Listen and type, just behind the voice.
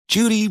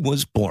Judy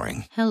was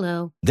boring.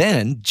 Hello.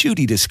 Then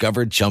Judy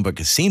discovered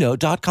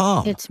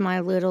ChumbaCasino.com. It's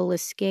my little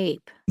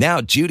escape. Now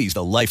Judy's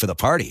the life of the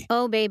party.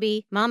 Oh,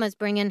 baby, mama's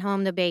bringing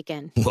home the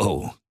bacon.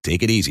 Whoa,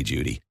 take it easy,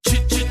 Judy.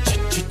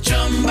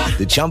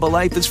 The Chumba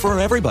life is for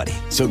everybody.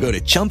 So go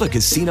to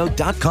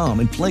ChumbaCasino.com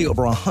and play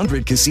over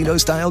 100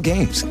 casino-style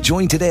games.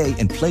 Join today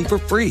and play for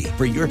free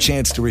for your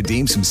chance to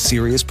redeem some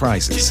serious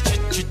prizes.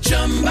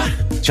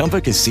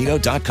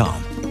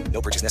 ChumbaCasino.com.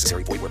 No purchase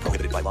necessary. Void where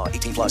prohibited by law.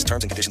 18 plus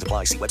terms and conditions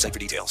apply. See website for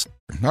details.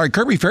 All right,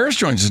 Kirby Ferris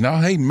joins us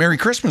now. Hey, Merry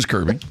Christmas,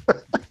 Kirby.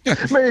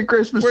 Merry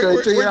Christmas,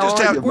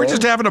 JT. We're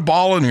just having a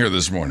ball in here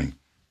this morning.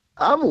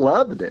 I'm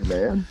loving it,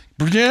 man.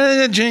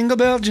 Jingle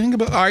bell, jingle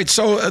bell. All right,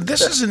 so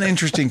this is an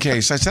interesting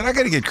case. I said, I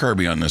got to get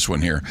Kirby on this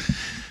one here.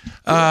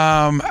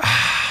 A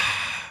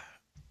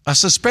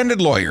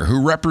suspended lawyer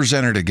who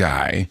represented a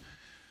guy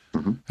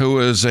who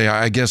was,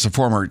 I guess, a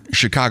former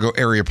Chicago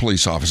area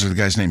police officer. The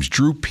guy's name's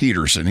Drew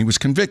Peterson. He was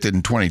convicted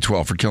in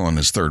 2012 for killing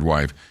his third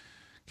wife,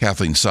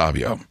 Kathleen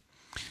Savio.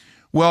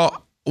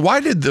 Well, why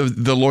did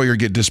the lawyer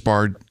get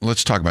disbarred?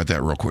 Let's talk about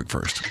that real quick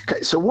first.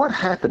 Okay, so what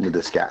happened to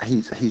this guy?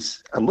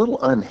 He's a little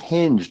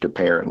unhinged,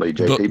 apparently,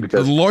 JT.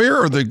 Because the lawyer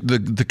or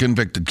the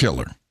convicted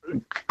killer?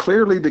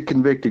 Clearly, the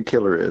convicted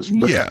killer is.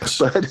 But, yes.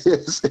 But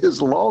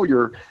his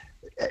lawyer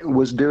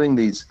was doing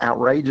these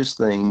outrageous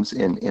things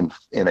in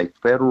a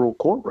federal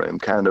courtroom,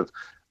 kind of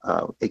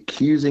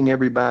accusing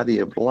everybody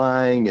of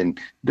lying and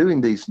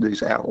doing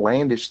these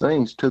outlandish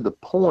things to the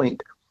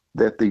point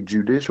that the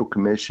Judicial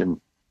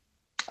Commission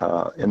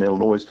in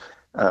Illinois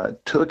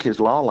took his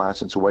law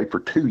license away for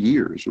 2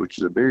 years, which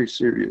is a very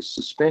serious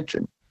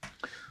suspension.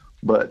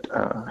 But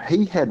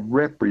he had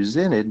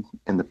represented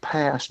in the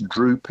past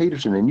Drew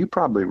Peterson, and you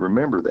probably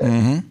remember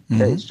that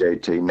case,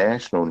 JT,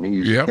 national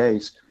news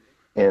case.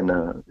 And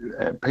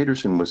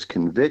Peterson was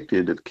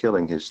convicted of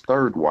killing his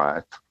third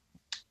wife,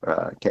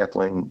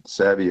 Kathleen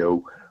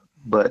Savio,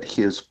 but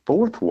his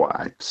fourth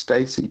wife,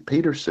 Stacy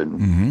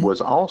Peterson,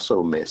 was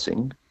also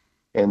missing,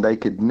 and they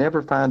could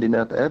never find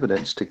enough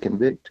evidence to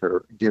convict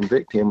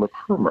him of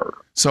her murder.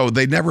 So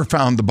they never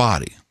found the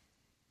body.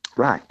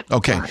 Right.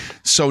 Okay. Right.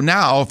 So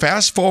now,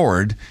 fast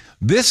forward,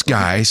 this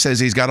guy says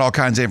he's got all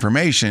kinds of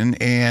information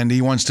and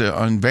he wants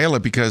to unveil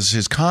it because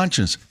his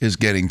conscience is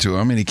getting to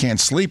him and he can't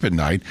sleep at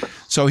night.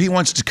 So he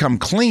wants to come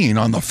clean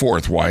on the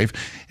fourth wife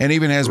and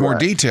even has more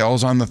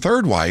details on the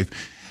third wife.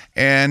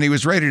 And he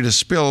was ready to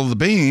spill the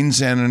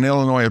beans, and an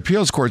Illinois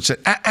appeals court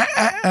said,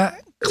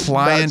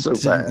 client,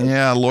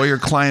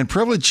 lawyer-client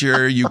privilege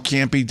here. You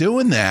can't be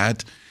doing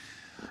that.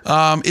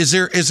 Is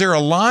there a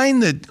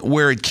line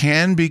where it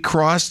can be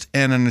crossed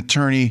and an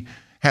attorney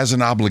has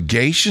an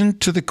obligation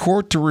to the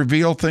court to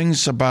reveal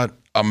things about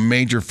a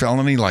major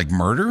felony like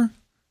murder?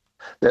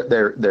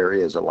 There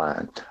is a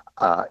line.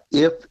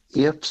 If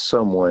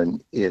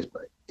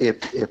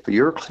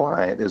your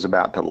client is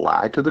about to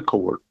lie to the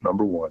court,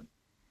 number one,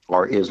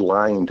 or is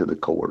lying to the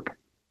court,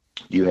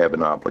 you have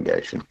an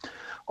obligation.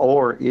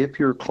 Or if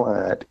your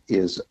client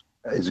is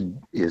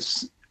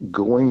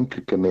going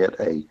to commit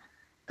a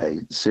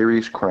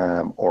serious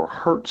crime or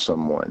hurt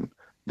someone,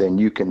 then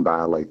you can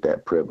violate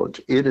that privilege.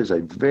 It is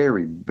a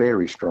very,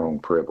 very strong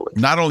privilege.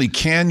 Not only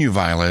can you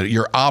violate it,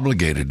 you're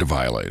obligated to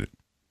violate it.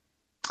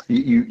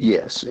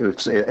 Yes,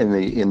 it's in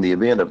the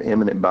event of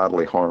imminent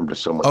bodily harm to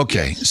someone.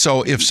 Okay,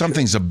 so if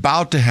something's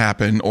about to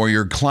happen or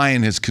your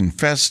client has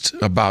confessed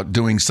about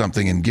doing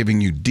something and giving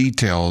you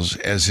details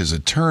as his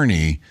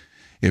attorney,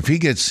 if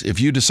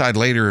you decide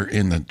later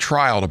in the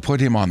trial to put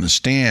him on the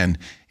stand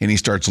and he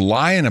starts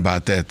lying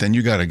about that, then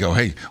you got to go,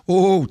 hey,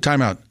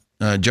 time out,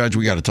 Judge,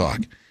 we got to talk.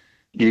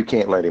 You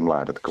can't let him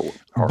lie to the court.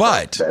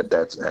 But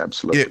that's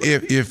absolutely.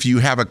 If you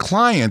have a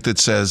client that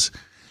says,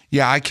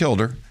 yeah, I killed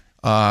her,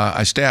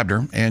 I stabbed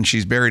her, and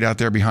she's buried out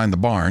there behind the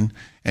barn,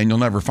 and you'll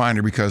never find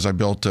her because I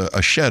built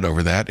a shed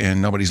over that,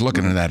 and nobody's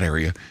looking in that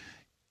area.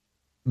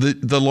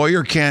 The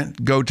lawyer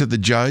can't go to the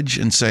judge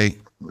and say,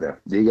 yeah,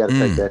 you got to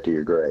take that to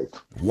your grave.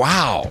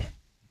 Wow.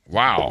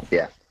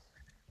 Yeah.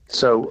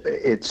 So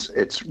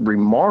it's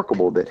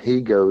remarkable that he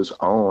goes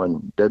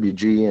on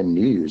WGN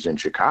News in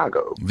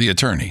Chicago. The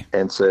attorney.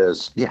 And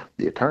says,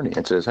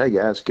 hey,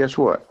 guys, guess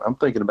what? I'm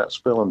thinking about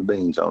spilling the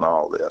beans on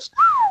all this.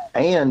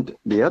 And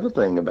the other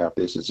thing about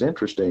this is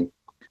interesting.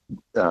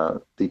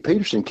 The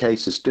Peterson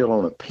case is still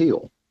on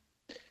appeal.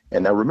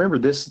 And now remember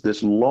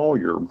this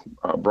lawyer,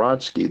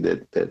 Brodsky,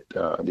 that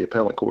the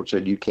appellate court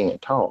said you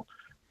can't talk.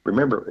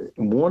 Remember,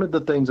 one of the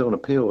things on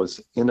appeal is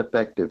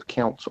ineffective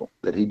counsel,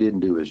 that he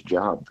didn't do his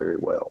job very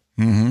well.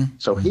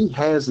 So he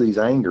has these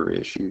anger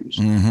issues.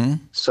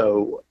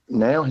 So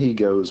now he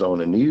goes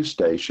on a news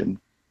station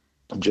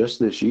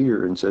just this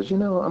year and says,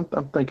 I'm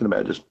thinking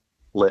about just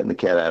letting the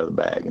cat out of the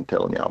bag and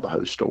telling y'all the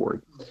whole story.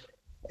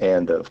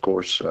 And of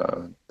course,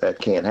 that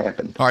can't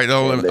happen. All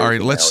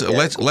right.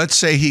 Let's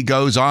say he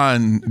goes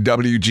on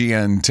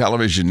WGN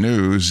television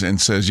news and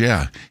says,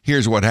 "Yeah,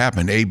 here's what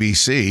happened,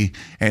 ABC,"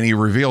 and he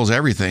reveals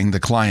everything the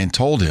client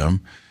told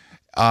him.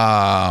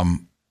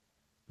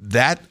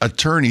 that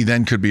attorney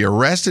then could be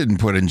arrested and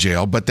put in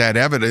jail, but that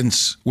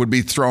evidence would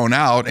be thrown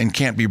out and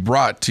can't be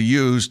brought to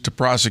use to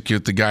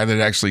prosecute the guy that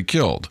actually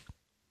killed.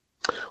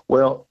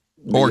 Well,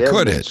 or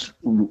could it?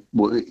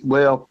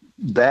 Well,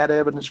 that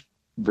evidence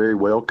very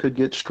well could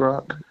get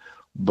struck,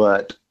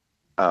 but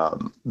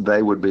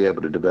they would be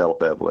able to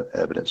develop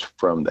evidence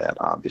from that,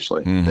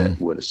 obviously, that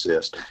would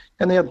assist.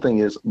 And the other thing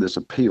is this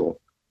appeal.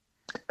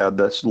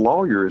 This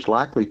lawyer is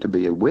likely to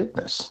be a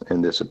witness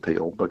in this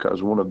appeal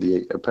because one of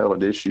the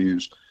appellate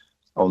issues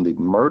on the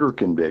murder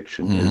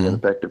conviction is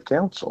ineffective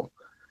counsel.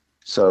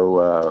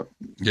 So,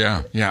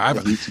 yeah,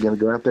 he's going to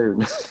go out there.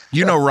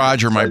 You know,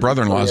 Roger, my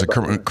brother-in-law is a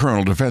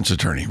criminal defense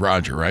attorney,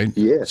 Roger, right?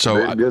 Yes, so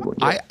very good one.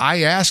 Yeah.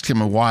 I asked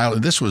him a while,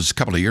 this was a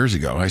couple of years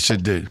ago, I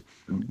said,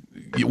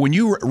 when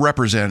you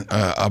represent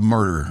a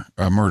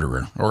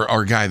murderer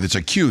or a guy that's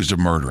accused of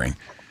murdering,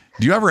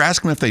 do you ever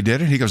ask him if they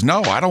did it? He goes,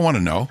 no, I don't want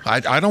to know.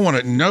 I don't want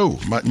to know.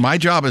 My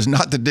job is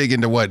not to dig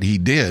into what he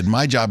did.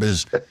 My job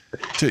is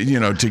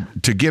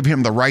to give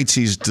him the rights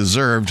he's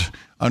deserved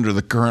under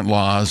the current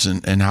laws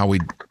and how we,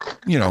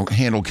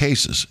 handle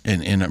cases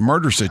in a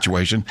murder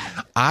situation.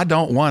 I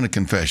don't want a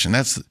confession.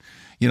 That's,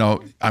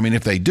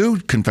 if they do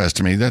confess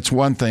to me, that's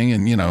one thing.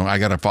 And, I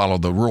got to follow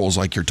the rules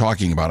like you're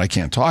talking about. I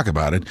can't talk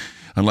about it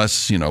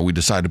unless, we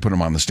decide to put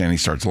him on the stand. He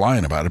starts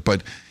lying about it.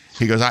 But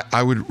he goes,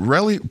 I would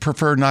really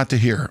prefer not to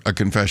hear a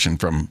confession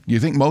from.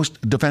 You think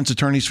most defense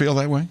attorneys feel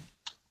that way?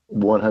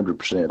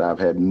 100%. I've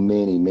had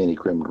many, many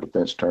criminal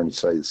defense attorneys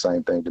say the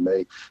same thing to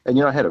me.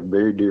 And, I had a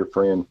very dear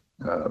friend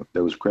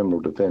that was a criminal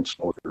defense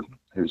lawyer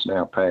who's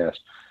now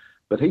passed.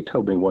 But he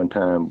told me one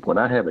time, when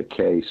I have a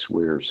case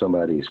where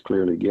somebody is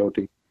clearly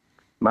guilty,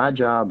 my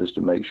job is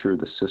to make sure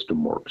the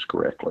system works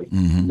correctly.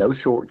 No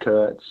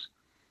shortcuts.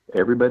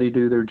 Everybody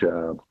do their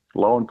job.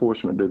 Law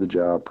enforcement do the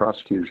job.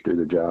 Prosecutors do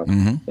their job.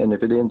 And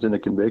if it ends in a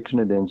conviction,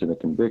 it ends in a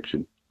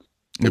conviction.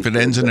 If it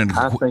ends in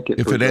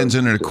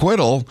an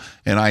acquittal,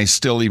 and I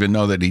still even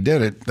know that he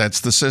did it,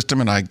 that's the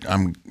system, and I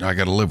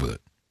got to live with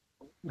it.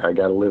 I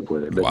got to live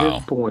with it. But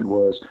his point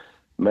was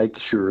make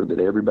sure that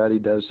everybody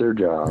does their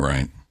job,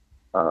 right,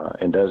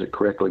 and does it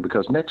correctly.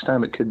 Because next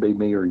time it could be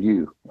me or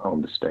you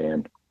on the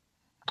stand.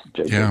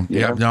 Jacob,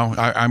 No,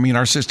 I mean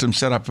our system's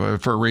set up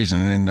for a reason,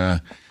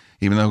 and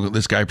even though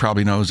this guy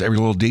probably knows every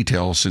little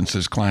detail, since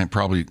his client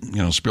probably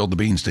spilled the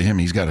beans to him,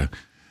 he's got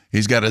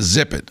to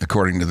zip it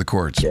according to the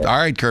courts. Yeah. All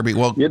right, Kirby.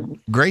 Well,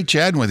 great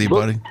chatting with you,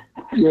 buddy.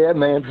 Yeah,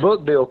 man.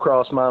 Book deal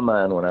crossed my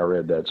mind when I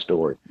read that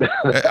story.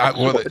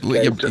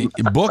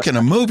 Book and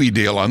a movie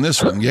deal on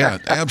this one. Yeah,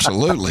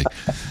 absolutely.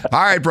 All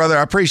right, brother.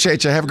 I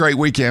appreciate you. Have a great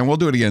weekend. We'll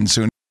do it again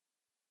soon.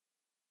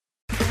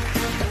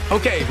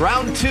 Okay,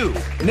 round two.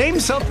 Name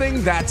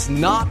something that's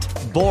not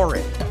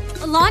boring.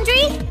 A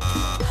laundry?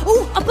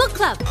 Ooh, a book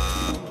club.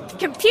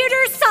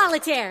 Computer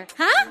solitaire,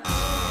 huh?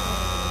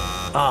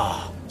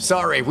 Ah,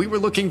 sorry. We were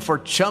looking for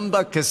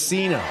Chumba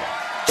Casino.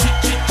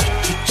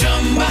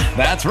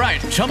 That's right.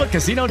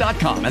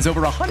 ChumbaCasino.com has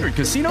over 100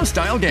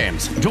 casino-style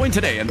games. Join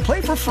today and play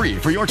for free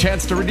for your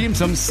chance to redeem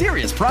some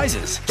serious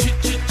prizes.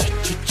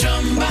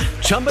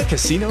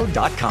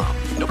 ChumbaCasino.com.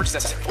 No purchase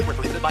necessary. Void where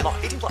prohibited by law.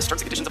 18+ terms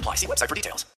and conditions apply. See website for details.